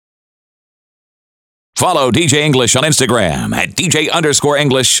Follow DJ English on Instagram at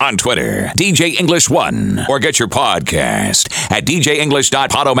DJ_English on Twitter, DJ English 1, or get your podcast at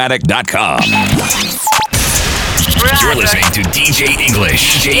djenglish.podomatic.com. You're listening to DJ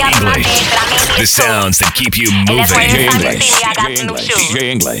English. DJ English. The sounds that keep you moving. DJ English.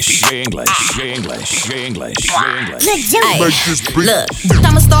 DJ English. DJ English. DJ English. DJ English. DJ English. Look,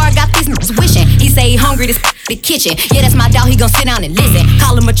 I'm a star, got these niggas wishing. He say he hungry, this the kitchen. Yeah, that's my dog, he gon' sit down and listen.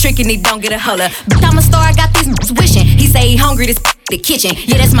 Call him a trick and he don't get a holler. I'm a star, got these niggas wishing. He say he hungry, this the kitchen.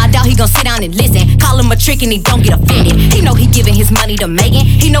 Yeah, that's my dog, he gon' sit down and listen. Call him a trick and he don't get offended. He know he giving his money to Megan.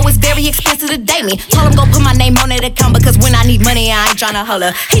 He know it's very expensive to date me. Told him go put my name on that account because when I need money, I ain't tryna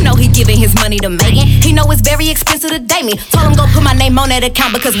holler. He know he giving his money to Megan. He know it's very expensive to date me. Told him go put my name on that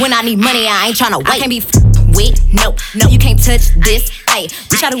account because when I need money, I ain't tryna wait. I can't be with, no, you can't touch this. Ayy,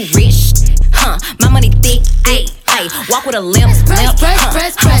 bitch, I do rich, my money thick, ayy. Walk with a limp, press.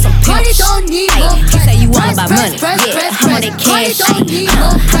 Cardi don't need more press. You say you all about money, yeah. I'm on that cash, don't need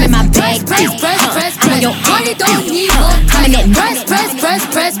more press. I'm in my bag, I'm on your Cardi don't need more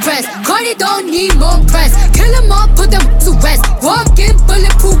press. Cardi don't need more press. Kill them all, put them to rest. Walk in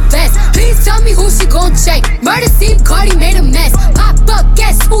bulletproof vest. Please tell me who she gon' check. Murder scene, Cardi made a mess. Pop up,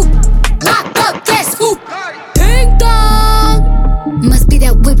 guess who? Ding dong. Must be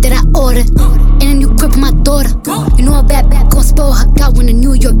that whip that I ordered. And a new crib for my daughter. You know a bad gon' spoil her. Got one in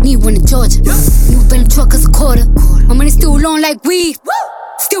New York, need one in Georgia. New Bentley truck is a quarter. My money still long like weed.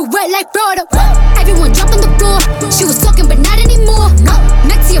 Still wet like Florida. Everyone jump on the floor. She was talking, but not anymore.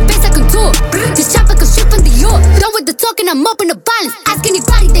 Next to your face, I contour. This chop like a shit from Dior. Done with the talking, I'm up in the violence. Ask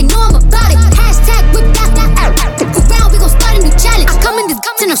anybody, they know I'm about it. Hashtag whip that. Go round, we gon' start a new challenge. I come in this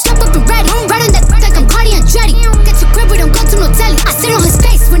and I'm strapped up and ready. Right on that like I'm Cardi and Dreddy. Get your crib, we don't go to no telly. I sit on his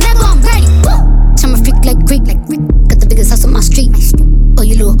face whenever I'm ready. I'm a freak like Greek. Got the biggest house on my street. Oh,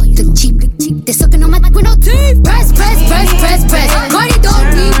 you look cheap. They sucking on my with no teeth. Press. Cardi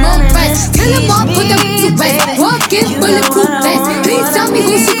don't need more press. Kill them all, put them to rest. Walk in bulletproof vest. Please tell me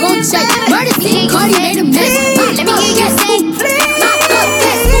who she gon' check. Murder scene, Cardi made a mess. Let me hear you say, please.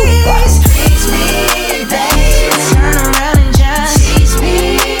 Tease me, babe. Turn around and just tease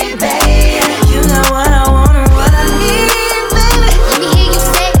me, babe. You got what I want or what I need, baby. Let me hear you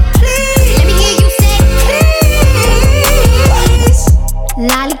say, please. Let me hear you say, please.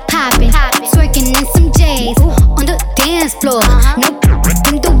 Lollipoppin', twerking in some J's on the dance floor. No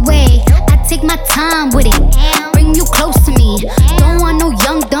in the way, I take my time with it. Bring you close to me. Don't want no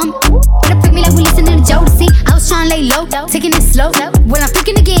young dumb. Better pick me like we listening to Jodeci. I was trying to lay low, taking it slow. When I'm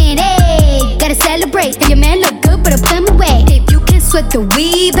freaking again, hey, gotta celebrate. If your man look good, but I put him away. If you can sweat the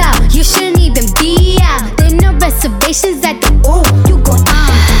weave out, you shouldn't even be out. There no reservations at the ooh. You go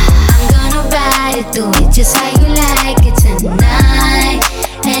I'm gonna ride it through it just how you like it tonight.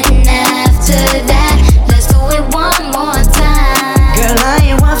 And after that, let's do it one more time. Girl, I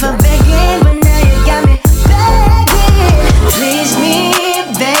ain't one for begging, but now you got me begging. Please me,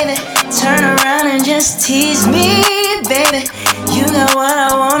 baby. Turn around and just tease me, baby. You got what I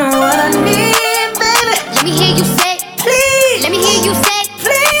want and what I need, baby. Let me hear you say, please. Let me hear you say,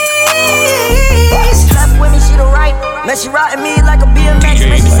 please. Clap with me, she the right. Man, she riding me like a BMX.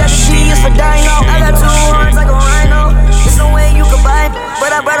 Man, she said she is for dino. I got 2 horns like a rhino. There's no way you can buy it,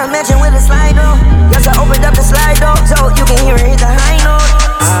 but I brought a mention with a slide though. Yes, I opened up the slide though, so you can hear it hit the high note.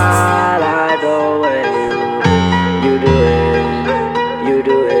 I like the way you do it, you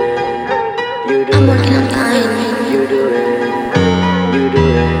do it, you do it. I'm working on time. You do it, you do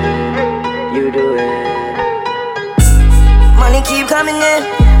it, you do it. Money keep coming in,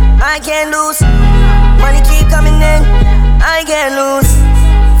 I can't lose. Money keep coming in, I can't lose.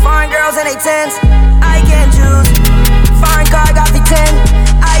 Foreign girls in they tents, I can't choose. Foreign car got me 10,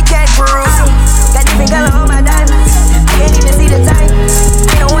 I can't cruise. Got different color on my diamonds, I can't even see the time.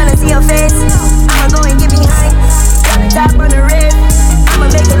 I don't wanna see her face, I'ma go and get behind. Got the top on the rib,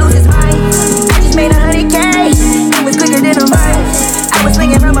 I'ma make it lose its mind. I just made 100K, it was quicker than a vine. I was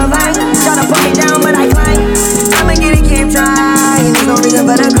swinging from a vine, tryna put me down but I climb. I'ma get it, keep trying, there's no reason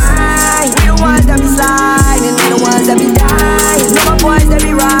but a grind. We the ones that be sliding, we the ones that be dying. We my boys that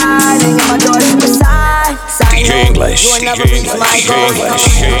be riding, and my daughters beside. DJ English. DJ English.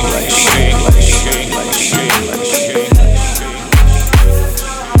 DJ English.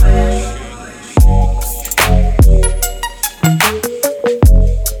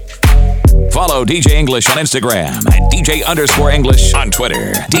 Follow DJ English on Instagram at DJ_English on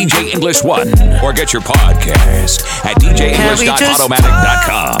Twitter, DJ English 1, or get your podcast at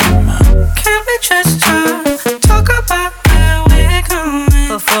djenglish.podomatic.com. Can we just talk about where we're going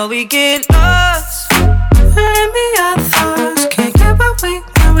before we get lost? Let me our thoughts, can't get what we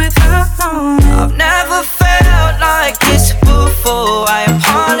want without knowing. I've never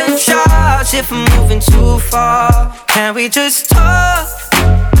far. Can we just talk?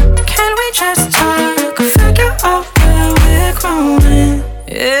 Can we just talk? Figure out where we're growing.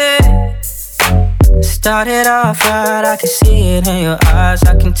 Yeah. Started off right, I can see it in your eyes.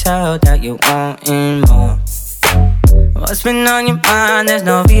 I can tell that you wanting more. What's been on your mind? There's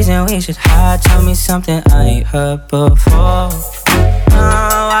no reason we should hide. Tell me something I ain't heard before.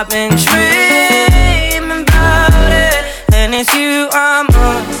 Oh, I've been dreaming about it, and it's you I'm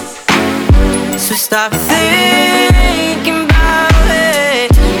on. So stop thinking about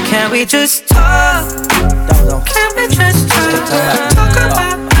it. Can we just talk? Can we just talk? Talk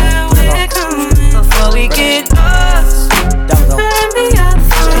about where we're going before we get lost. Let me up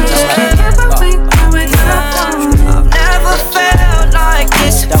I've never felt like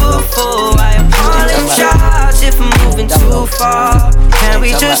this before. I apologize if I'm moving too far. Can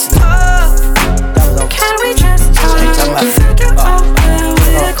we just talk? Can we just talk? Figure out where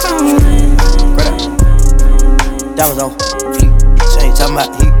we're growing. That was on heat. She ain't talking about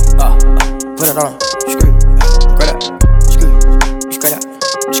heat. Put it on. Screw. Straight up. Screw. Straight up.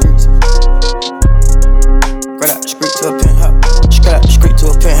 Screws. Straight up. Screw to a penthouse. Straight up. Screw to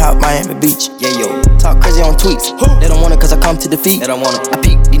a penthouse. Miami Beach. Yeah, yo. Talk crazy on tweets. They don't want it cause I come to defeat. They don't want it. I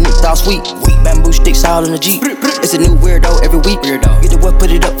peek. These niggas all sweet. Bamboo sticks all in the Jeep. It's a new weirdo every week. Get the what,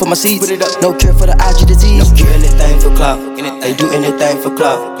 put it up for my seeds. No cure for the IG disease. Do anything for clout. They do anything for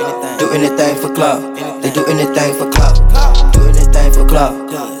clout. Do anything for clout. They do anything for clout. Do anything for clout.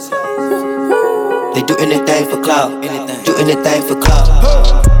 They do anything for clout. Do anything for clout.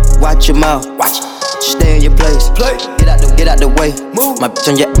 Watch your mouth. Stay in your place. Get out the way. My bitch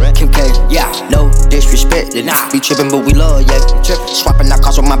on your Kim K. Yeah. No disrespect. Be trippin', but we love, yeah. Swapping out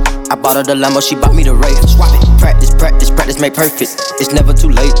cars with my. I bought her the Lambo, she bought me the Ray. Swap it. Practice make perfect. It's never too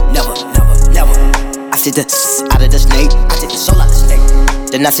late. Never. I see the out of the snake. I take the soul out the snake.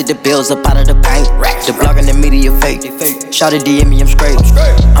 Then I see the bills up out of the bank. The blog and the media fake. Shout it DM me, I'm straight.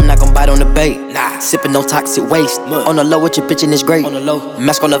 I'm not gon' bite on the bait. Sippin' no toxic waste. On the low with your bitch and it's great.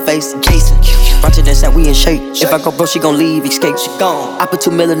 Mask on the face, Jason. Bunch that said we in shape. If I go broke, she gon' leave, escape. She gone. I put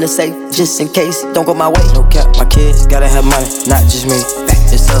 $2 million in the safe, just in case. Don't go my way. No cap, my kids gotta have money, not just me.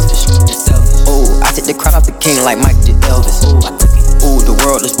 It's selfish. Ooh, I take the crown off the king like Mike did Elvis. Ooh, the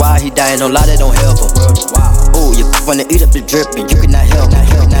world is wild, he dying, no lie, they don't help him. Ooh, you wanna eat up the drip and you cannot help.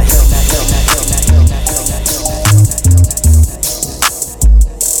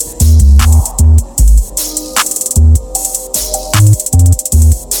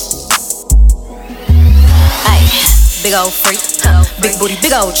 Big old freak, big booty,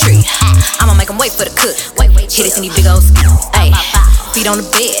 big old tree. I'ma make him wait for the cook. Hit it in these big old skis. Ayy, feet on the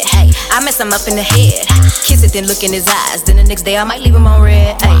bed. Hey, I mess him up in the head. Kiss it, then look in his eyes. Then the next day I might leave him on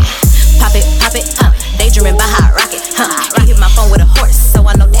red. Ayy, pop it, daydreaming by hot rocket. He hit my phone with a horse, so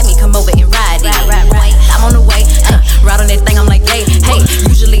I know that mean come over and ride it. Right, I'm on the way. Ride on that thing, I'm like, hey.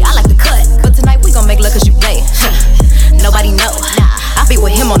 Usually I like to cut, but tonight we gon' make love cause you play. Nobody know. I be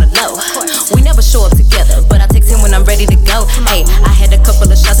with him on the low. We never show up together, but I text him when I'm ready to go. Ayy, I had a couple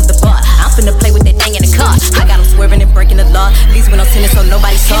of shots at the bar. I'm finna play with that thing in the car. I got him swerving and breaking the law. Leaves with no tennis, so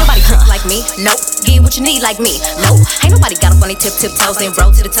nobody saw. Ain't nobody trick like me. Nope. Get what you need like me. Nope. Ain't nobody got up on they tiptoes and roll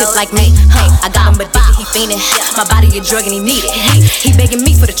to the tip like me. Hey, I got him addicted, he fiendin'. My body a drug and he need it. He begging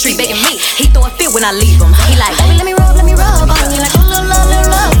me for the treat, begging me. He throw a fit when I leave him. He like, baby, let me rub on you like a little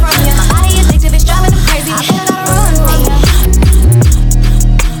love from you. My body addictive, it's driving him crazy. I gotta run for you.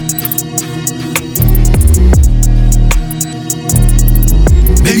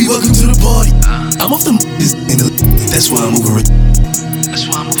 Baby, welcome to the party. I'm off the that's why I'm over it.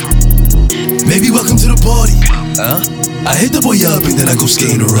 Baby, welcome to the party. I hit the boy up and then I go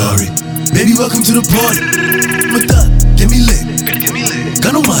skating a Rari. Baby, welcome to the party. Get me lit.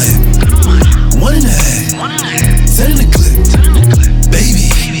 Gun on my hip. 1.5. 10 in the clip.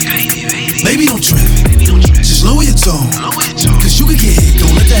 Baby, don't trip. Just lower your tone. Cause you can get hit.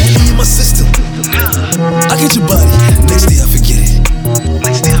 Don't let that hit in my system. I get your body. Next day I forget it.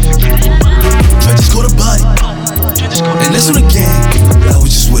 Try just go to body. And that's on the gang. I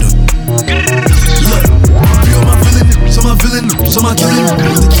was just with her. Look, feel my villain, so my killing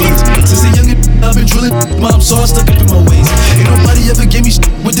with the kids. Since a youngin', I've been drilling. Mom saw stuck up in my waist. Ain't nobody ever gave me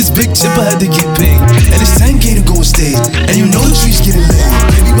with this big chip. I had to get paid. And it's 10K to go on stage. And you know the trees getting lit.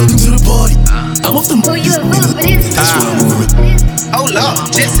 Baby, welcome to the party. I'm off the that's why I'm over it. Oh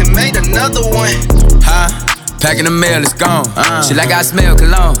Lord, Jesse made another one. Packing the mail, it's gone. Shit like I smell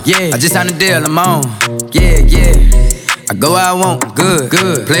cologne. Yeah, I just signed a deal, I'm on. Yeah. I go where I want, good.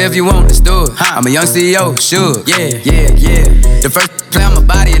 Play if you want, let's do it. I'm a young CEO, sure. Yeah. The first play on my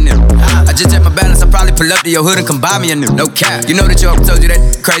body in them. I just checked my balance, I probably pull up to your hood and come buy me a new. No cap. You know that your told you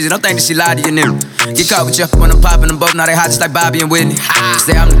that crazy. Don't think that she lied to you, nigga. Get caught with you when I'm popping them both. Now they hot just like Bobby and Whitney.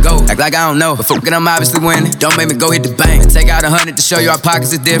 Say I'm the GOAT, act like I don't know. But fucking I'm obviously winning. Don't make me go hit the bank and take out 100 to show you our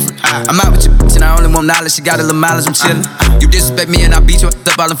pockets is different. I'm out with your bitch and I only want knowledge. She got a little mileage, I'm chillin'. You disrespect me and I beat you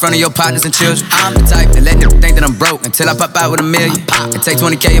up all in front of your partners and children. I'm the type that let them think that I'm broke until I pop out with $1 million. And take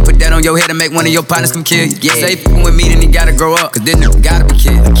 20K and put that on your head and make one of your partners come kill you. Yeah. Say f***ing with me, then he gotta grow up, cause this nigga gotta be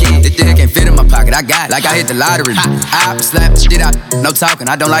kid. This dick can't fit in my pocket, I got it, like I hit the lottery. I slap the shit out, no talking,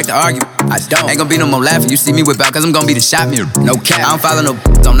 I don't like to argue. I don't, ain't gon' be no more laughing, you see me whip out, cause I'm gon' be the shot mirror. No cap, I don't follow no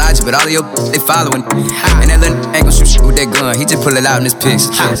on IG, but all of your they following. And that little ain't gon' shoot shit with that gun, he just pull it out in his pics.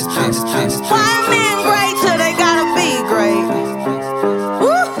 Why men great till they gotta be great? Woo.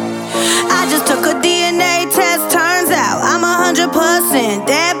 I just took a DNA test, turns out I'm 100%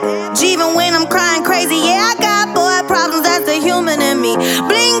 that bitch. Even when I'm crying crazy, yeah, I got boy problems, that's the human in me.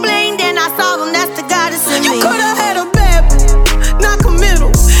 Bling bling, then I solve them, that's the goddess in me. You could've had a bad not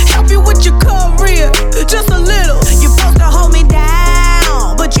committal. Help you with your career, just a little. You're supposed to hold me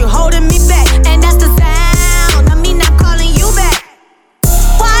down, but you're holding me back, and that's the sound of me not calling you back.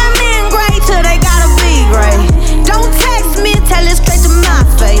 Why men great till they gotta be great? Don't text me, tell it straight to my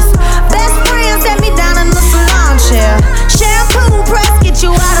face. Best friend set me down in the salon chair. Shampoo press, get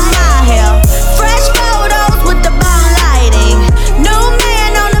you out of my hair. Fresh photos with the bomb lighting. New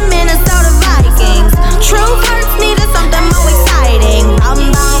man on the Minnesota Vikings. True hurts needed something more exciting.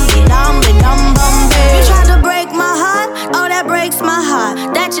 You tried to break my heart, oh that breaks my heart.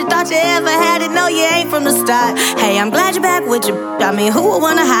 That you thought you ever had it, no you ain't from the start. Hey, I'm glad you're back with your I mean, who would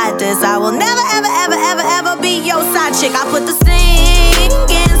wanna hide this? I will never, ever, ever, ever, ever be your side chick. I put the singing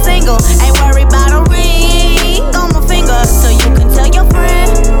single, ain't worried about a ring on my finger. So you can tell your friend,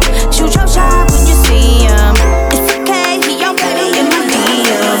 shoot your shot when you see him. It's okay, he okay in my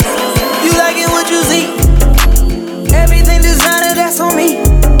DM. You like it what you see? Everything designer, that's on me.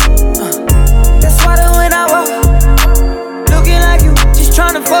 That's why that when I walk, looking like you, just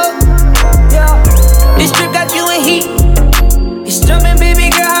tryna fuck. Yeah, this trip got you in heat. It's jumping, baby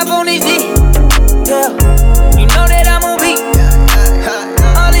girl, hop on this dick. Yeah, you know that I'm on beat.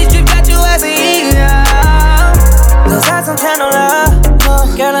 All these trips got you as a heat. Yeah, those eyes some kind of love.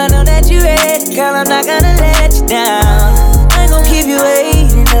 Girl, I know that you ready. Girl, I'm not gonna let you down. I ain't gon' keep you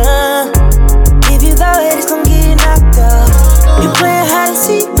waiting up. If you thought it's gon' get knocked up, you playing hide and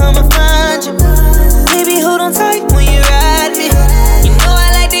seek, I'ma find you. Baby, hold on tight when you ride me. You know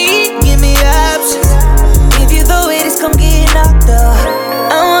I like to eat, give me options. If you throw it, it's gon' get knocked up.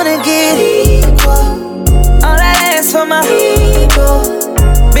 I wanna get equal. All that ass for my ego.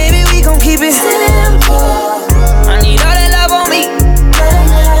 Baby, we gon' keep it simple. I need all that love on me.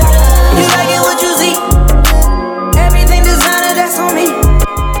 You like it what you see? Everything designer, that's on me.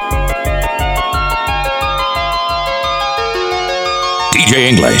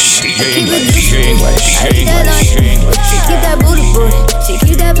 DJ English. DJ English. DJ English. DJ English. DJ English. She keep that booty booty. She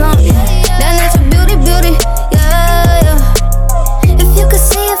keep that plump, yeah. That natural beauty beauty, yeah, yeah. If you could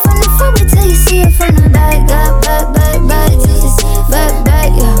see it from the front, wait till you see it from the back. Got back, juices. Back,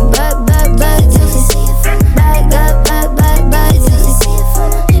 yeah. Back, juices. Back, got juices.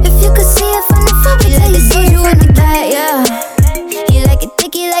 If you could see it from the front, wait till you see it from the back, yeah. You like it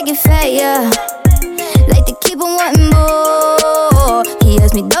thick, you like it fat, yeah. Like to keep on wanting more. He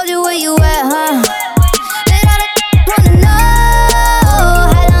asked me, Doja, where you at, huh? Then I wanna know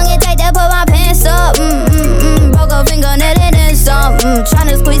how long it take to put my pants up. Broke a fingernail and then some.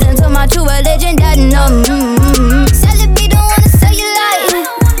 Tryna squeeze into my true religion, that Celebrate, don't wanna sell you like.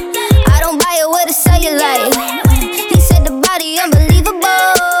 I don't buy it with a cellulite. He said the body unbelievable.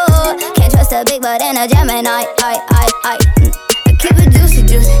 Can't trust a big butt and a Gemini. I keep it juicy.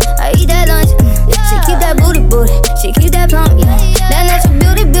 I eat that lunch. She keep that booty. She keep that plump, yeah. That natural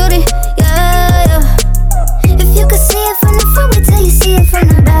beauty, yeah. If you could see it from the front, wait till you see it from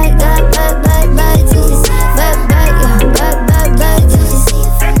the back. Got back, juices. Back, yeah. Back, juices. Back, juices. If you could see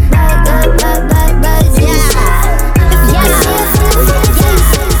it from the front, wait till you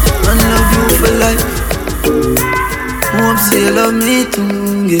see it from the back. I love you for life. Won't say you love me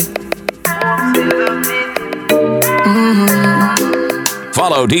too, yeah.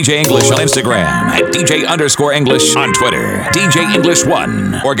 Follow DJ English on Instagram at DJ_English on Twitter, DJ English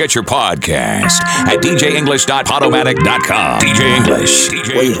 1, or get your podcast at DJEnglish.podomatic.com. DJ English,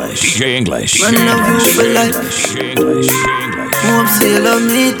 DJ English, DJ English. I love you for life. DJ English, DJ English. Won't say you love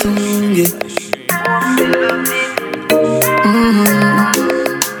me too, yeah.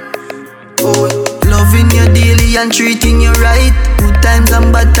 Loving you daily and treating you right. Good times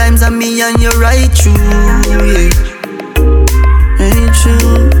and bad times and me and you right through, yeah. Ain't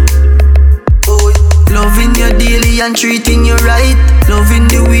true. and treating you right. Loving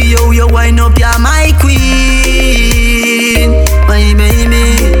the way you wind up, you're my queen, my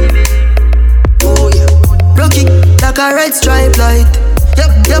baby. Oh yeah. Rock it like a red stripe light.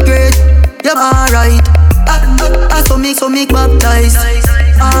 Yep, you're great, yep, alright. So make baptize.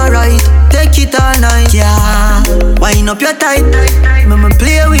 Alright, take it all night, yeah. Wind up your tight, mama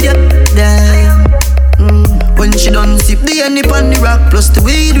play with you, damn. When she done sip the honey on the rock, plus the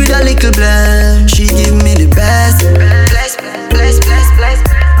weed with a little blend, she give me the best. Bless.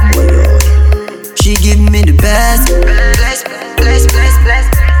 She give me the best. Bless.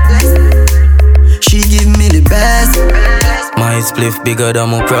 She give me the best. My spliff bigger than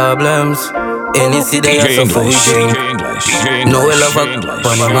my problems. Any city I suffer with drink. No we love a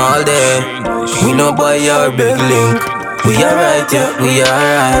on him all day. We no buy your big link. We alright, yeah, we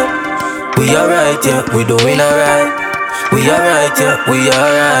alright. We alright, yeah, we doing alright. We alright, yeah, we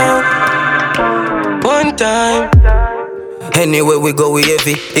alright. One time. Anyway we go we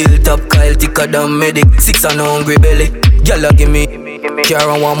heavy. Hilltop Kyle thicker than medic. 6 and hungry belly. Gyal give me car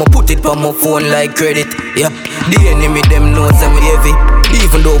and want me put it on my phone like credit. Yeah, the enemy them knows I'm heavy.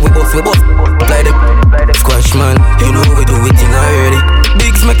 Even though we both apply them squash man, you know we do it in already.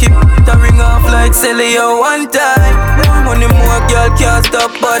 Bigs make it to ring off like Celia one time. Money more girl can't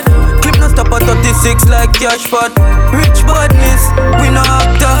stop but clip no stop at 36 like cash pot. Rich badness, we no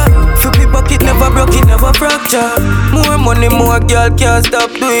actor. For people it never broke, it never fracture. More money, more girl can't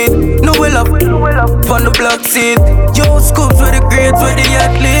stop do it. No we love on the block seat. Yo scoops where the grades where the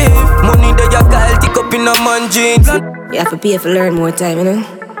yacht live. Money that you got tick up in a man jeans. You have to pay for learn more time, you know.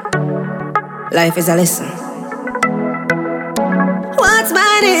 Life is a lesson. What's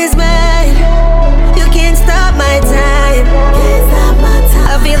mine is mine. You can't stop my time.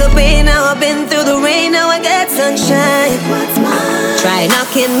 I feel the pain now. I've been through the rain. Now I get sunshine. What's mine? Try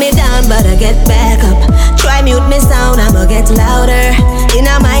knocking me down, but I get back up. Try mute me sound, I'ma get louder.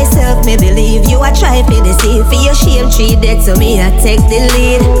 Inna myself, me believe you. I try for the deceive. For your shame, treat dead, so me I take the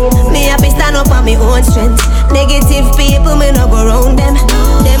lead. Me happy stand up on my own strength. Negative people, me no go round them.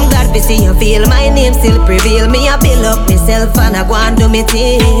 Them glad to see you feel my name still prevail. Me I build up myself and I go and do me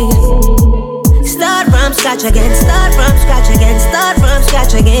thing. Start from scratch again, start from scratch again, start from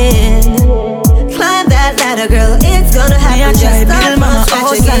scratch again. Climb that ladder, girl, it's gonna happen. Just start from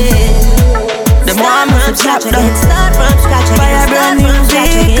scratch again. Them want me to chop them. Fire brand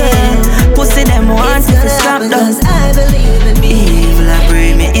music. Pussy them want me to stop them. Evil and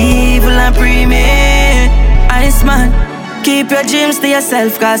pray me, evil and pray me. Ice man, keep your dreams to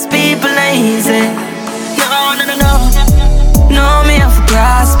yourself, cause people not easy. No. No, me have to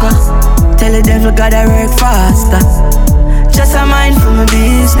prosper. Tell the devil gotta work faster. Just a mind for my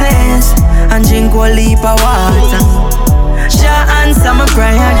business and drink one leap of water. Sure answer my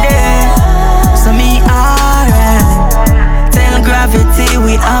prayer there. So me alright. Tell gravity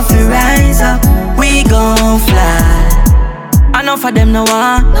we have to rise up. We gon' fly. Enough of them no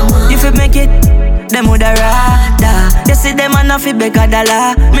one. If you make it, them woulda rather. You see them a fi beg a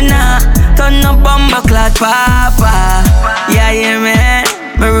dollar. Me nah turn up bumper clot papa. Yeah, man.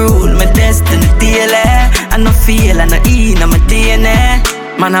 Me rule my destiny daily. I no feel, I no eat, I my DNA.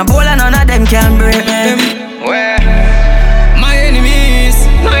 Man a bowl and none of them can break me. Where? My enemies.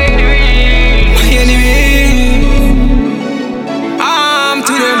 I'm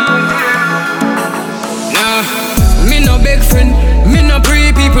to them. Nah, me no big friend, me no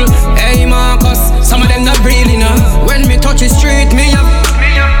pre people. Hey Marcus, some of them not really know. When me touch the street, me up.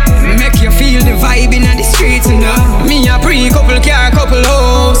 Make you feel the vibe in the streets, you know. Me a pre couple car, couple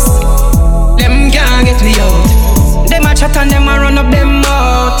house. Them can't get me out. Them a chat and them a run up them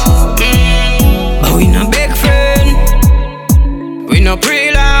out. But we no big friend. We no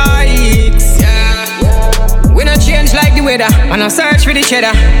pre-likes, yeah. We no change like the weather. We no search for the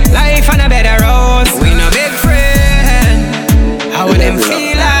cheddar. Life on a better road. We no big friend. How will them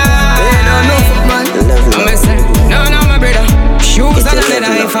feel like? I'ma say, no, my brother. Shoes on the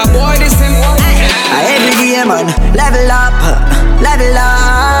leather. If a boy this him, every day, man, level up.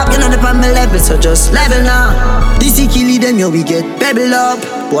 You know the on my level, so just level now. This is killing them, yo, we get pebble up.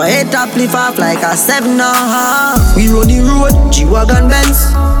 Boy, head up, lift off like a 7 now. We roll the road, G-Wagon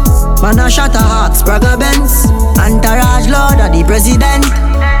Benz. Man, a shot a Hawks, Sprague Benz. Entourage Lord of the President.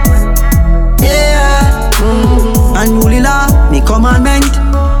 Yeah, and Holy Law, me commandment.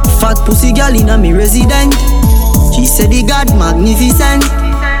 Fat pussy girl in a me resident. She said the God magnificent.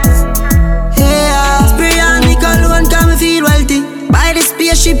 Yeah, spray on me cologne, can me feel wealthy. Buy the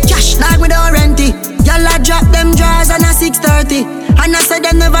spaceship cash like me don't rent it. Y'all a drop them drawers on a 6:30. And I said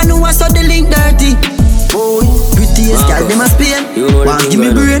them never knew I saw the link dirty. Oh, prettiest girl them a Spain. Want give me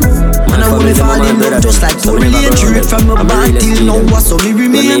brain. Man I wanna me fall in love just like so late. Straight from my band till now, what's so me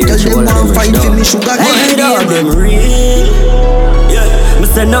remain? Tell them one fight for me sugar cane. Them real. Yeah, me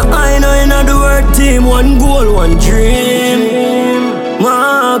say no I know in the word team. One goal, one dream.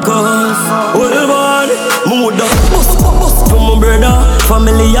 Marcus, well born, Muda, bust from my brother.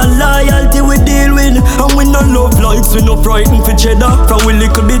 Family and loyalty we deal with, and we no love lights, we no frightened for cheddar. From we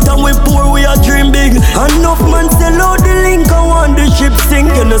little bit and we poor, we a dream big. Enough man sell out the link and want the ship sink.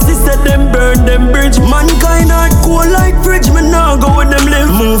 And the sister them burn them bridge. Mankind hard cool like fridge, me nah go with them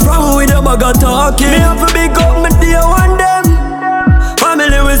live. Move from with a bag of talking. Me have to big up me dear one them.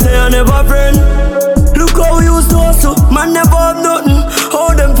 Family we say I never friend. Look how we used to hustle, man never have nothing.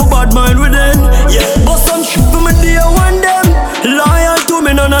 How them for bad mind within. Yeah, but some shit for me dear one them. Loyal to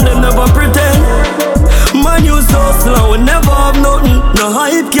me, none of them never pretend. Man used to hustle and we never have nothing. No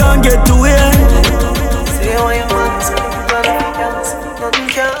hype can't get to it.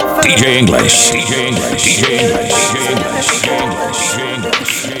 DJ English, DJ English, DJ English, DJ English.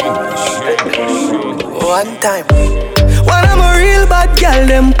 One time. When I'm a real bad girl,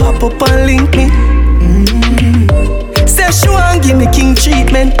 them pop up and link me. Say she want give me king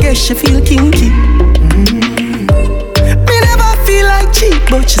treatment, guess she feel kinky. Me never feel like cheap,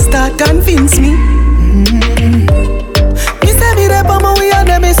 but she start convince me. Me say me there on my way and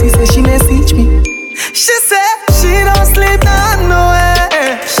them she say she message me. She say she don't sleep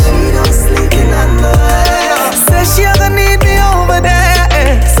nowhere. She don't sleep nowhere. Say she a gonna need me over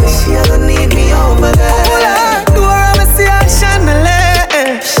there. Say she a gonna need me over there. Pull her door and me see her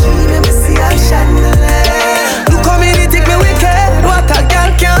chandelier. She let me see her chandelier. Look how me think me wicked. What a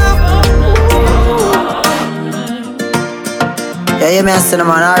girl can. Yeah, you may say the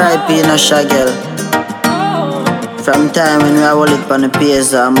man R.I.P. in a shagel. From time when we hold it on the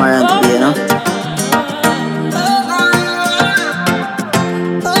PS or Marant Bay, you know.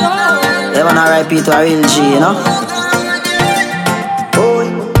 Yeah, man R.I.P. to a real G, you know. Oh,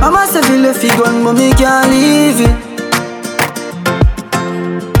 Mama say feel the fig gun, but me can't leave it.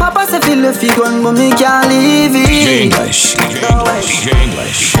 Papa say feel the fig gun, but me can't leave it. DJ English, DJ English, DJ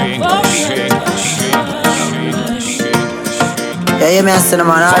English, DJ English. Yeah, you may say the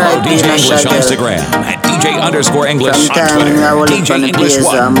man Follow R.I.P. DJ in a English on shagel. Instagram at DJ_English From on time Twitter, when I hold it on the DJ PS or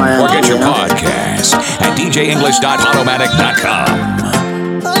English1, Marant or get Bay, your you know. podcast at DJEnglish.automatic.com.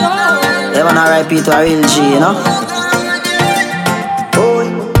 Yeah, man R.I.P. to a real G, you know. Oh,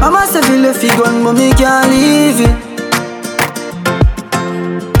 Mama say feel the fig gun, but me can't leave it.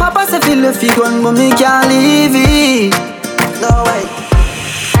 Papa say feel the fig gun, but me can't leave it. No way.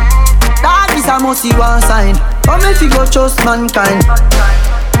 Dog is a must see one sign. But me figure trust mankind.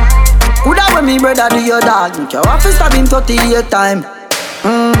 Coulda when me brother do your dog, me care what fi stab him 38 time.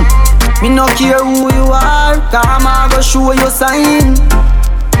 Me no care who you are, cause I go show you sign.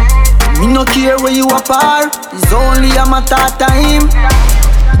 Me no care where you apart, it's only a matter of time.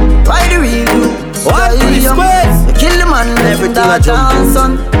 Why the real you? What is squares? You kill the man, everything I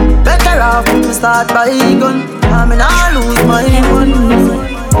Johnson. Better off to start by gun. I mean I lose my one.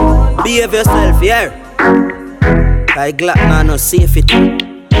 Behave yourself, yeah. Like Glock, nah, no safe it.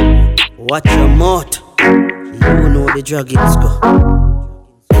 Watch your mouth. You know the druggings go.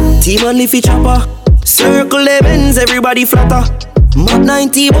 Team only fi chopper. Circle them ends, everybody flatter. Mach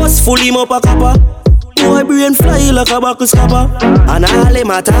 90 bus, full him up a copper. Boy brain fly like a buckle scupper. And all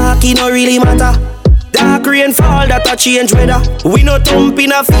them attack, it no really matter. Dark rain fall, that a change weather. We no thump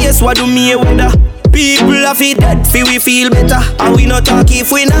in a face, what do me weather? People a fi dead, fi we feel better. And we no talk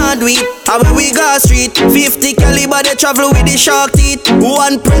if we not do it. And when we go street, 50 caliber they travel with the shark teeth.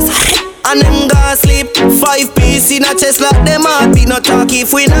 One press, and them go sleep. 5 piece in a chest like them heartbeat. No talk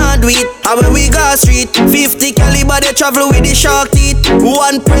if we not do it. And when we go street, 50 caliber they travel with the shark teeth.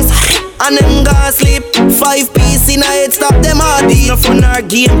 One press, and them go sleep. 5 piece in a head stop them heartbeat. No fun our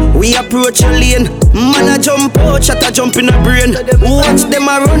game, we approach a lane. Man a jump out, shot a jump in a brain. Watch them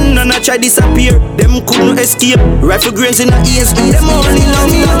a run and a try disappear. Them couldn't escape, rifle grains in a ears. Them only love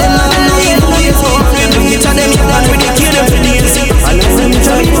me, them not know evil ways. Each of them young with the kill them for days. And if them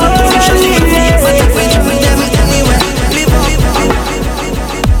try to punish us, we with them anywhere.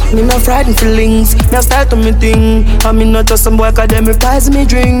 Me no frightened feelings, me a style to me thing. And me not just some boy cause them reprise me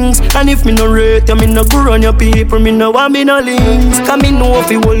drinks. And if me no rate you, me no go run your people. Me no want me no links, cause me know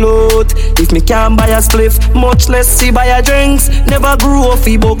if you will out. If me can't buy a spliff, much less see buy a drinks. Never grew up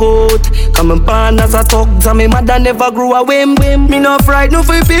fi bogot. Come and pan as a thugs and me mother never grew a whim. Me no frightened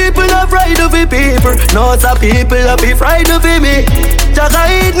for people, no frightened for people. No some people a be frightened for me. Just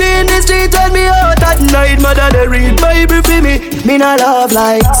hide me in the street and me out at night. Mother they read Bible for me. Me no love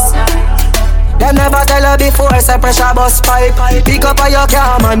likes. Them never tell you before, say pressure bus pipe. Pick up or you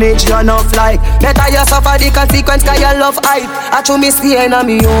can't manage your enough like. Better you suffer the consequence cause you love hype. I true me staying on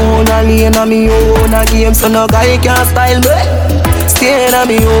me own, a lane on me own, a game so no guy can style me. Staying on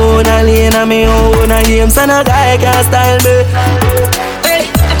me own, a lane on me own, a game so no guy can style me. Hey,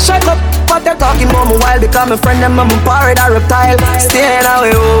 shut up. What they're talking about me while because my friend them I'm a pirate or reptile. Staying on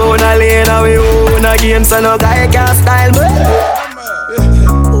we own, a lane on we own, a game so no guy can style me.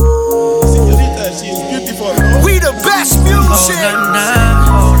 We the best music.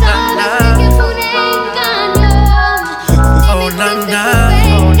 Oh na na,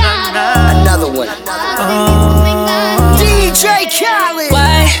 oh na na, another one. DJ Khaled.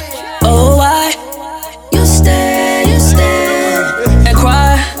 Why, oh why, you stay and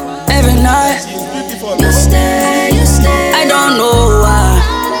cry every night. You stay. I don't know why,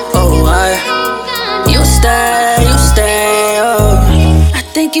 oh why, you stay. Oh, I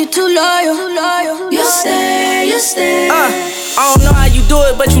think you too loyal. You stay. I don't know how you do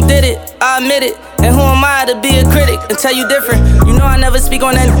it, but you did it. I admit it. And who am I to be a critic and tell you different? You know I never speak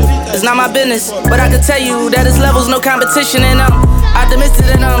on that. It's not my business, but I can tell you that it's levels, no competition, and I'm optimistic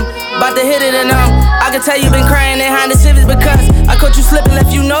and I'm about to hit it, and I can tell you been crying behind the civics because I caught you slipping,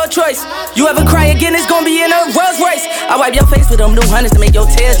 left you no choice. You ever cry again, it's gonna be in a Rolls Royce. I wipe your face with them new hundreds to make your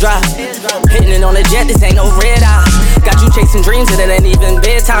tears dry. Hitting it on the jet, this ain't no red eye. Got you chasing dreams and it ain't even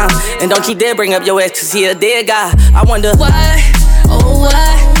bedtime. And don't you dare bring up your ex 'cause he a dead guy. I wonder why, oh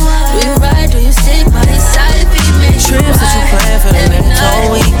why, do you ride, do you stick by his side? Trips that you plan for the next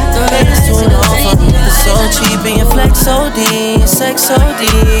whole week. It's too long for me, it's so cheap. Being flex OD, sex OD.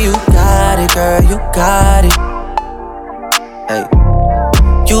 You got it, girl, you got it. Hey,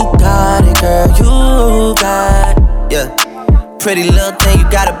 you got it, girl, you got it. Yeah, pretty little thing, you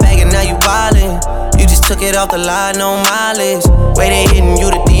got a bag and now you wildin'. You just took it off the line, no mileage. Way they hitting you,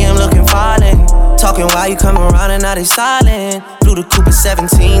 the DM looking violent. Talking while you come around and now they silent. Through the Cooper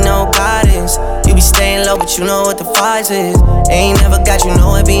 17, no guidance. You be staying low, but you know what the price is. Ain't never got you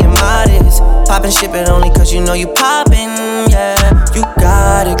know it being modest. Poppin' ship it only cause you know you poppin', yeah. You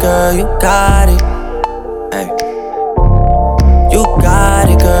got it, girl, you got it. Hey. You got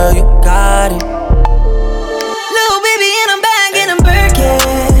it, girl, you got it. Little baby in a bag and I'm Birkin.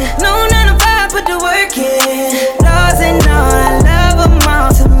 No 9 to 5, put the work in. Laws and all, I love them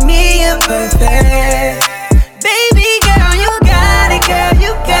all. To me, you're perfect. Baby girl, you got it, girl,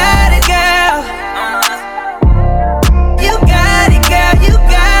 you got it, girl. You got it, girl, you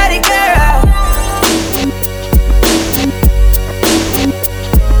got it, girl.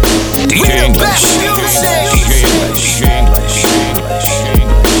 DJ English. DJ English.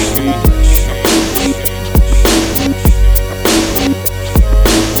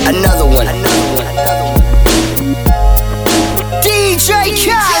 Another one. DJ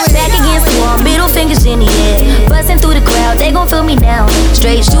Khaled. Back against the wall, middle fingers in the air. Bustin' through the crowd, they gon' feel me now.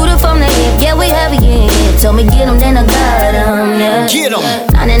 Straight shooter from the hip, yeah, we heavy in here. Tell me get 'em, then I got 'em, yeah. Get 'em.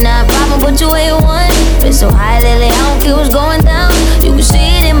 99 problem, but you ain't one. Been so high lately, I don't care what's going down. You can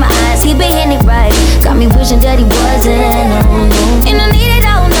see it in my eyes, he been hitting it right. Got me wishing that he wasn't, no, no. And I need it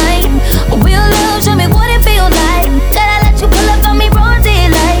all night. Real love, show me what it feel like. That I let you pull up on me broad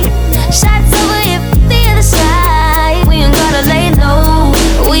daylight. Shots over here, the other side. We ain't gotta lay low,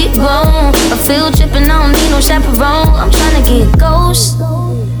 we grown. A field trippin', I don't need no chaperone. I'm tryna get ghost.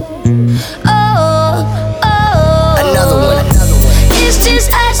 Another one. It's just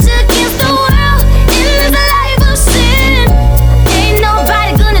us against the world in this life of sin. Ain't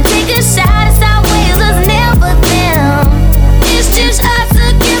nobody gonna take a shot. It's our ways, us never them. It's just us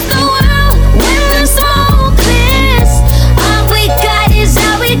against the world when the smoke clears. All we got is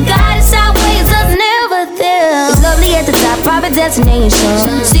all we got. It's our ways, us never them. It's lovely at the top, private destination.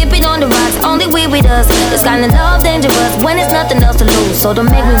 Sipping on the rocks, only we with us. It's kinda love dangerous when it's nothing else to lose. So don't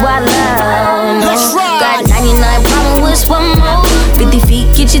make me wild out. Let's ride. Got 99 problem with one more. 50 feet,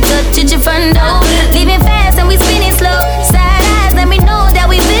 get you touch at your front door. Leaving fast and we spinning slow. Side eyes, let me know that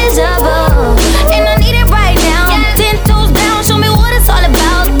we visible. And I need it right now. 10 toes down, show me what it's all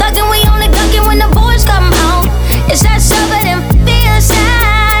about. Thuggin', we only duckin' when the boys come out. It's that shovin' and feel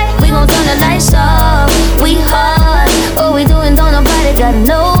shy. We gon' turn the lights off. We hard. What we doing, don't nobody gotta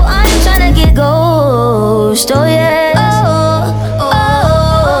know. I'm tryna get ghost, oh yeah.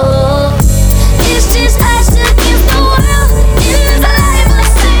 It's just us against the world in this life of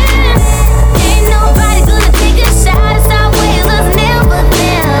sin. Ain't nobody gonna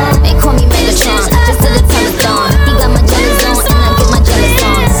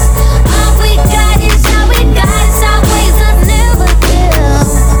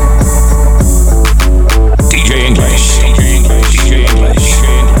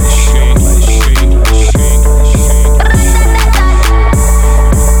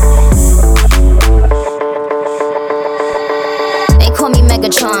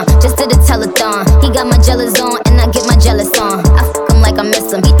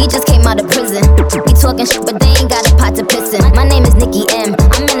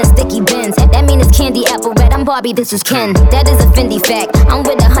I'm Barbie, this is Ken. That is a Fendi fact. I'm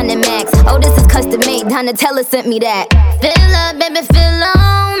with 100 max. Oh, this is custom made. Donatella sent me that. Fill up, baby, fill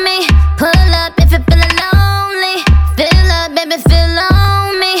on me. Pull up if you're feeling lonely. Fill up, baby, fill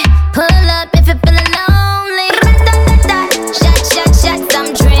on me. Pull up if you're feeling lonely. Shots,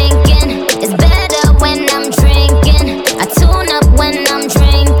 I'm drinking. It's better when I'm drinking. I tune up when I'm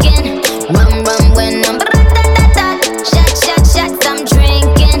drinking. Rum when I'm shots, I'm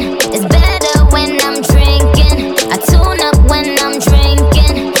drinking. It's better when I'm drinking. I tune up when I'm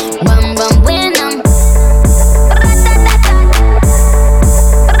drinking. Rum when I'm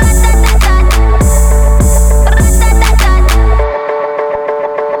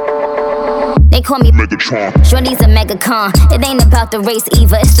They call me Megatron. Shorty's a megacon. It ain't about the race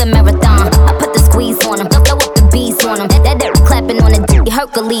either, it's a marathon. I put the squeeze on him, throw up the beats on him. That clapping on the D,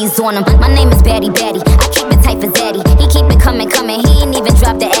 Hercules on him. My name is Batty. I keep it tight for Zaddy. He keep it coming. He ain't even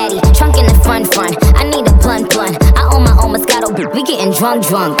dropped the Addy. Trunk in the front. I need a blunt. I own my own Moscato. We getting drunk.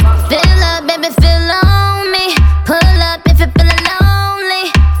 Fill up, baby, fill on me. Pull up if you're feeling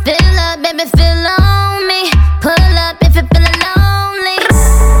lonely. Fill up, baby, fill on me. Pull up if you're feeling lonely.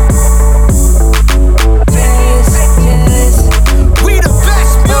 We the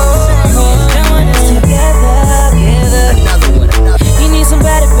best music. Another one. You need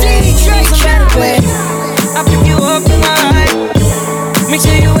somebody, baby. I pick you up in my ride. Make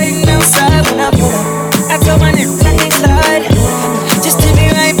sure you're waiting outside when I pull up. I told my niggas I can't slide. Just to be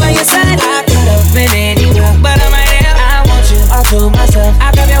right by your side. I could have been anywhere, but I'm right here. I want you all to myself.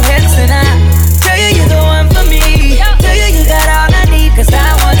 I grab your hips and I tell you you're the one for me. Tell you you got all I need, cause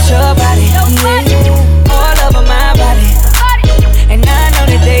I want your body. Yeah, all over my body. And I know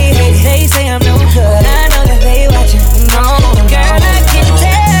that they hate it. They say I'm no good. I know that they watching. No, girl, I can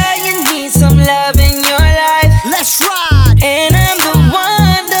tell you need some love in your life. Let's ride. And I'm the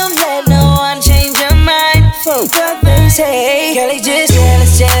one, don't let no one change your mind. Fuck up and say, girl, they just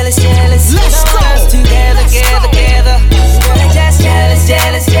jealous. Let's go. Us together. Girl, they just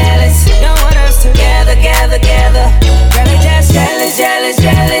jealous. Don't want us together. Girl, they just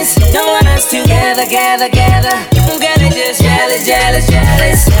jealous. Don't want us together. Girl, they just jealous.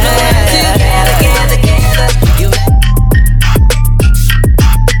 Don't want us together. You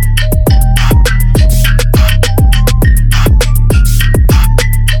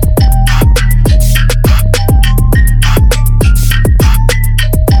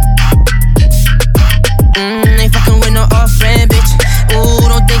ain't fucking with no off-brand bitch. Ooh,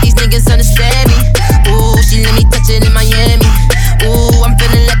 don't think these niggas understand me. Ooh, she let me touch it in Miami. Ooh, I'm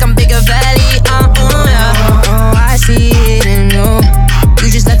feeling like I'm Bigger Valley. I see it in you. You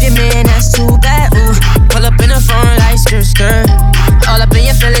just left your man, that's too bad. Ooh, pull up in the phone like skirt. All up in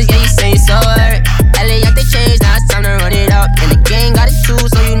your feelings, yeah, you say it's so hurt. LA got they changed, now it's time to run it up. And the gang got it too,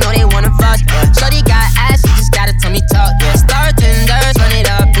 so you know they wanna fuck. Yeah. Shorty got ass, she just gotta tell me talk. Yeah, star tenders, run it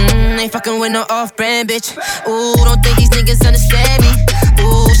up. Ain't fucking with no off-brand bitch. Ooh, don't think these niggas understand me.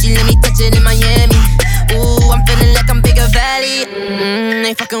 Ooh, she let me touch it in Miami. Ooh, I'm feeling like I'm Bigger Valley.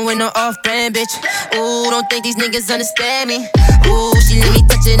 Ain't fucking with no off-brand bitch. Ooh, don't think these niggas understand me. Ooh, she let me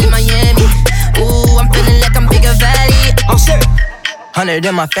touch it in Miami. Ooh, I'm feeling like I'm Bigger Valley. I'm sick. 100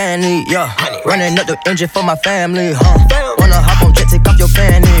 in my family, yeah. Running up the engine for my family, Wanna hop on jet, take off your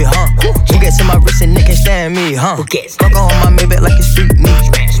fanny, Who gets in my wrist and they can't stand me, Fuck on my Maybach like it's street meat.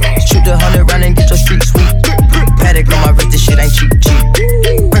 Shoot the 100 round and get your street sweet. Paddock on my wrist, this shit ain't cheap.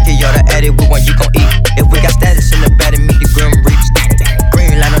 Perky, y'all the addict, with one you gon' eat. If we got status in the bed, meet the grim reaps.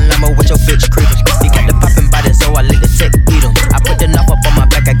 Green line on limo with your bitch creepin'. You got the poppin' body, so I let the tech beat 'em. I put the knife up on my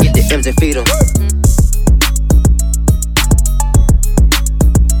back, I get the M's and feed 'em.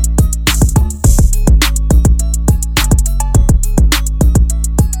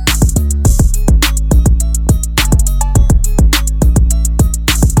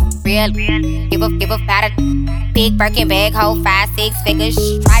 Give a fat big Birkin bag, hold 5-6 figures.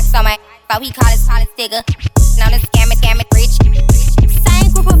 Stripes on my, so he call his sticker. Known as scam it, rich.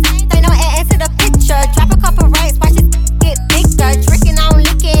 Same group of they know add to the picture. Drop a couple rights, watch it get bigger. Tricking on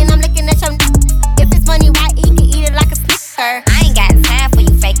licking, I'm looking at your. If it's money, why eat? Can eat it like a snicker. I ain't got time for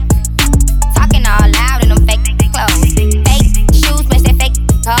you fake. Talking all loud in them fake clothes. Fake shoes, match that fake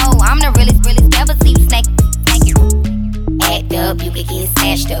toe. I'm the realest, never see you snake. Act up, you could get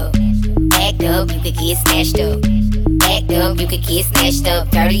snatched up. Act up, you could get snatched up. Act up, you could get snatched up.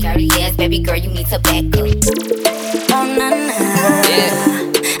 Dirty ass, baby girl, you need to back up. Oh, na, na. Yeah.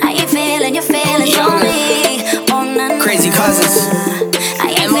 How you feeling? Your feelings on me. Oh, na, na. Crazy cousins. How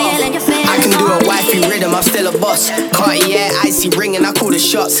you feeling? Your feelings I can do on a wifey rhythm, I'm still a boss. Cartier, icy ring and I call the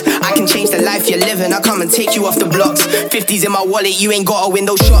shots. I can change the life you're living, I come and take you off the blocks. 50s in my wallet, you ain't got a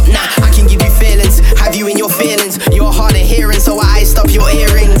window shop. Nah, I can give you feelings. have you in your feelings. You're hard of hearing, so I iced up your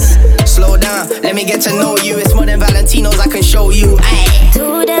earrings. Slow down, let me get to know you. It's more than Valentinos, I can show you. Ay.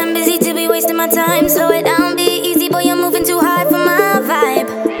 Too damn busy to be wasting my time. Slow it down, be easy, boy, you're moving too hard for my vibe.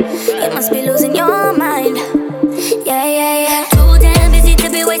 You must be losing your mind. Yeah, yeah, yeah. Too damn busy to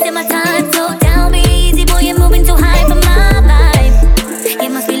be wasting my time. Slow down, be easy, boy, you're moving too high for my vibe. You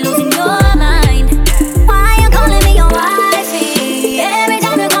must be losing your mind. Why you calling me your wifey? Every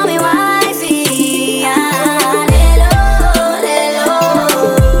time you call me wifey, I lay low.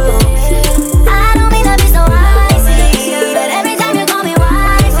 I don't mean to be so icy, but every time you call me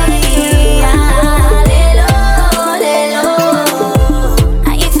wifey, I lay low.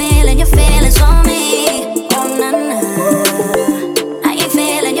 How you feeling? Your feelings for me? Oh na na. How you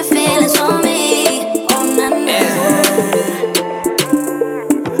feeling? Your feelings for me? Oh na na.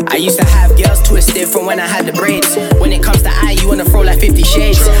 I used to have girls twisted from when I had the braids. When it comes to eye, you wanna throw like 50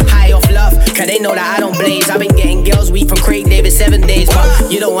 shades. High off love, cause they know that I don't blaze. I've been getting girls weak from Craig David 7 days.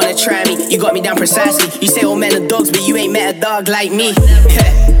 But you don't wanna try me, you got me down precisely. You say all men are dogs, but you ain't met a dog like me.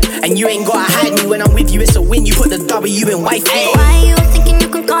 And you ain't gotta hide me, when I'm with you it's a win. You put the W in wifey. Why you thinking you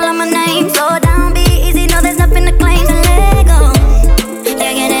can call on my name? Slow down, be easy, no there's nothing to claim. So let go,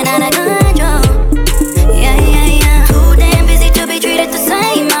 you're getting out of control. Yeah, yeah, yeah. Too damn busy to be treated the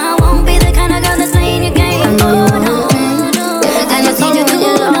same. I won't be the kind of girl that's playing your game. I know you know me, and I told you when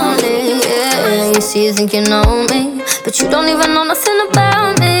you're lonely. Yeah, you see you think you know me, but you don't even know nothing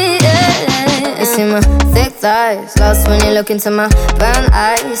about me. Yeah, you see my thick thighs, lost when you look into my brown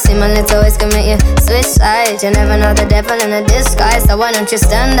eyes. You see my little ways can make you switch sides. You never know the devil in a disguise, so why don't you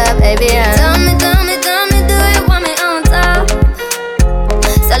stand up, baby? And tell me, do you want me on top?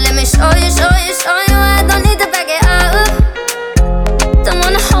 So let me show you. I don't need to back it up. Don't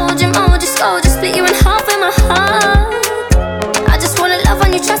wanna hold you, slow, just split you in half in my heart. I just wanna love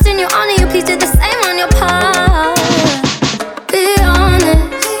on you, trust in you, honor you. Please do the same on your part. Be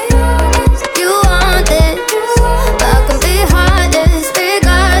honest, you want this, but I can be heartless,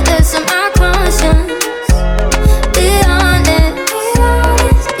 regardless of my conscience. Be honest,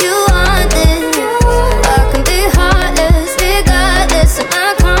 you want this, but I can be heartless, regardless of my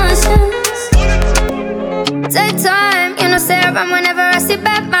conscience. Take time, you know, say around whenever I see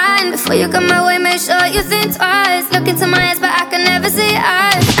bad mind. Before you come my way, make sure you think twice. Look into my eyes, but I can never see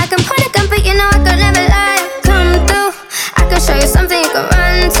eyes. I can point a gun, but you know I could never lie. Come through, I can show you something you can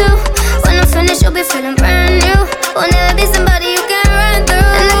run to. When I'm finished, you'll be feeling brand new. Will never be somebody you can run through.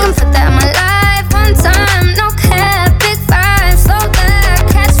 And I can put that in my life one time. No cap, big vibe, so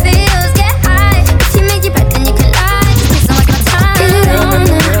good. Catch feels, get high. If you make your breath, then you can lie. Just take some like my time. You want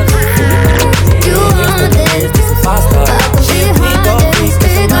it, but I can be heartless,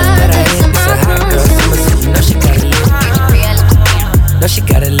 regardless of my conscience. No, she got it lit. No, she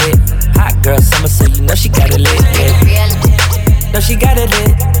got it lit. Hot girl summer, so you know she got it lit. Yeah. No, she got it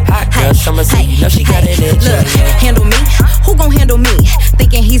lit. Hot girl summer, so you know she got it lit. Look, handle me? Who gon' handle me?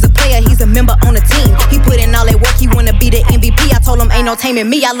 Thinking he's a player, he's a member on the team. He put in all that work, he wanna be the MVP. I told him ain't no taming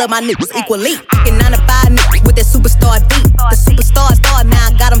me, I love my niggas equally. Fucking 9 to 5 niggas with that superstar beat. The superstar star, now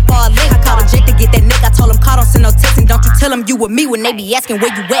I got him far link. I called a Jake to get that nigga, I told him call, don't send no text. And don't you tell him you with me when they be asking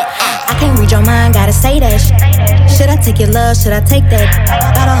where you at. I can't read your mind, gotta say that shit. Should I take your love, should I take that?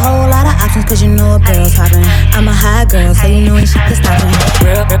 Got a whole lot of options, cause you know a girl's hopping. I'm a high girl, so you know when shit is stopping.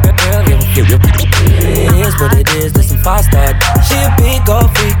 Girl, it is what it is, this some 5-star. She a big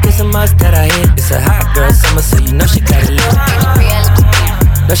old freak, it's a must that I hit. It's a hot girl summer, so you know she got it lit.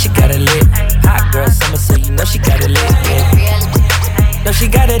 No, she got it lit. Hot girl summer, so you know she got it lit. Yeah. No, she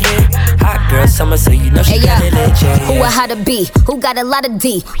got it lit. Hot girl summer, so you know she got it lit. Yeah, who a how to be? Who got a lot of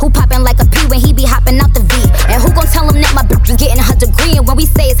D? Who poppin' like a P when he be hopping out the V? And who gon' tell him that my bitch is getting her degree? And when we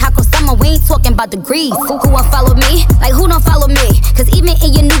say it's hot girl summer, we ain't talking about degrees. Who won't follow me? Like who don't follow me? Cause even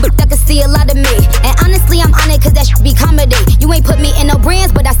in your new bitch, I can see a lot of me. And honestly, I'm on it cause that shit be comedy. You ain't put me in no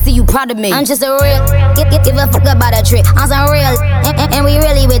brands, but I see you proud of me. I'm just a real, give a fuck about a trick. I'm some real, and we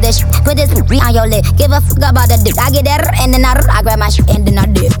really with this shit. Put this on your lip, give a fuck about the dick. I get that, and then I grab my shit, and then I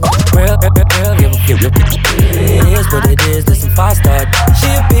dip. Real, it is what it is, this some 5-star. She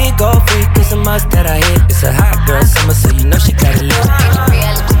a big old freak, it's a must that I hit. It's a hot girl summer, so you know she got it lit.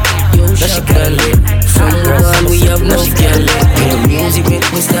 No, she got it lit. Hot girl summer, so you know she got it lit. Music make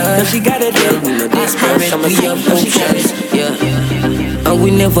me start. No, she got it lit. We know desperate, we have no chance. Yeah. And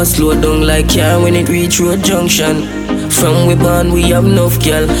we never slow down like car when it reach road junction. From we born, we have enough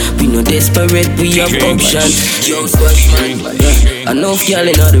girl. We no desperate, we have option. Young squash man, yeah. Enough girl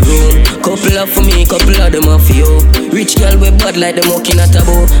in the room. Couple up for me, couple of them off for you. Rich girl we bad like them walking at a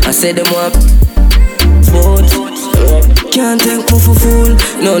bow. I said them up sports. can't take me for fool.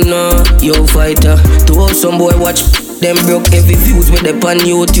 No, yo fighter. To all some boy watch them broke every views with them on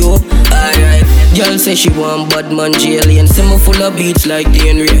YouTube. Alright, girl say she want bad man alien. See me full of beats like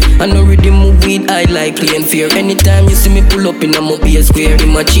DNA. I know ready move weed, I like playing fear. Anytime you see me pull up in a mobile square, in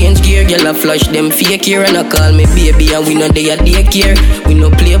my change gear, girl I flash them fake here and I call me baby and we know they a daycare. We no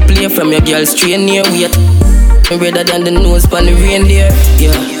play from your girl straight near. We are redder than the nose pan the reindeer.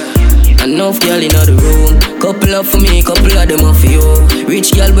 Yeah. Enough girl in the room. Couple up for me, couple of them off for you.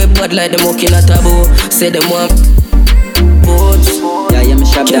 Rich girl with bad like them walking a taboo. Say them want boats. Yeah, me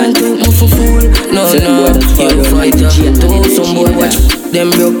shop down. Can't take me for fool. No, you fighter. Some boy watch them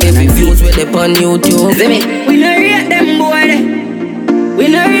broke every views with them on YouTube. We no rate them boy de. We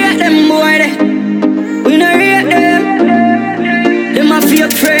no rate them boy de. We no rate them. Them a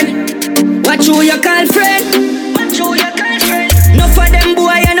fake friend. Watch who you call friend. Watch who you call friend. No for them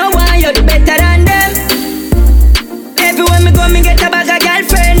boy, you know why you do better than them. Everywhere me go, me get a bag of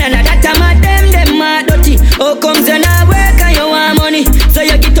girlfriend, and that time at them mad dirty. How comes you not work and you want money? So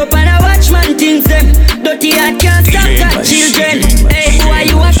you get up and a watch man things them. Dirty heart can't stop got children. Hey boy,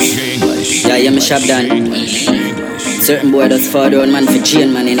 you what? Yeah, me shop done. Certain boy does for their own man for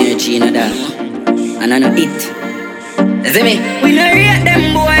chain man energy in that. And I know it. See me? We no rate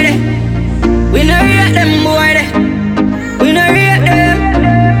them boy de. We no rate them boy de. We no rate them.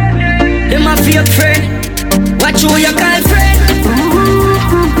 Them a fake friend. Watch who you call friend.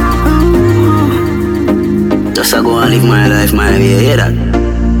 Just I go and live my life, my way. You hear that?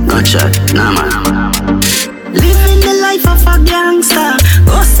 Gunshot, nah man. Living the life of a gangster.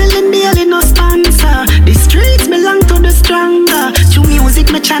 Hustling daily, no sponsor. The streets belong to the stronger. Through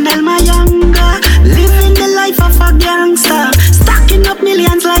music, me channel my younger. Living the life of a gangster. Stacking up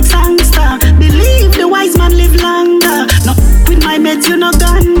millions like sangster. Believe the wise man live longer. No with my meds, you no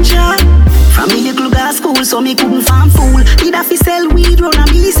ganja. Family club at school, so me couldn't farm fool. Did I fi sell weed, run a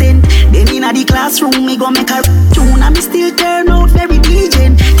millicent. Then inna the classroom, me go make a tune. And me still turn out very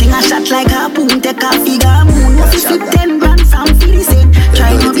diligent. Thing a shot like a harpoon, take a figure moon. You fi flip 10 grand from 50 cent.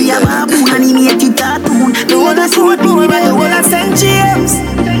 Try to be a baboon, animated cartoon. The other sort me that the whole of St. James.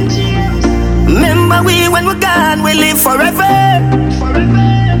 Remember we when we're gone, we live forever.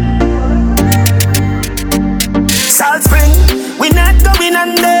 Salt Spring, we not going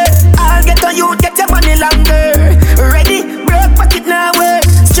under. I'll get on you, get your money longer. Ready, broke pocket now work.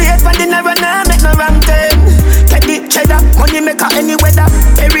 Straight from the narrow now, make no wrong turn. Take the cheddar, money maker any weather.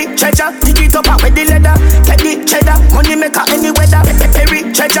 Perry treasure, dig it up and with the leather. Take the cheddar, money maker any weather. Perry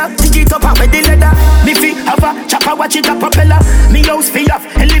treasure, dig it up and with the leather. Me fi have a chopper, watch it a propeller. Me house fi off,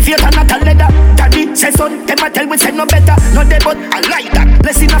 elevator not a leather. Daddy say son, them a tell we say no better. No dead but I like that,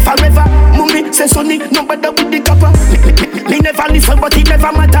 blessing a forever. Mummy say sonny, no better with the copper. Me never listen but it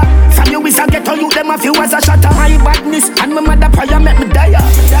never matter. From you is a ghetto, you them a few as a shatter. My badness and my mother prayer make me die.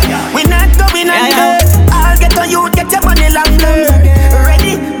 We not going under. I'll get on you, get your money longer.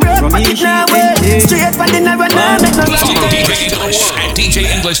 Ready, broke pocket now way. Straight from the narrow now, make no Follow DJ English at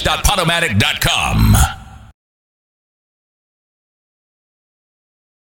djenglish.podomatic.com.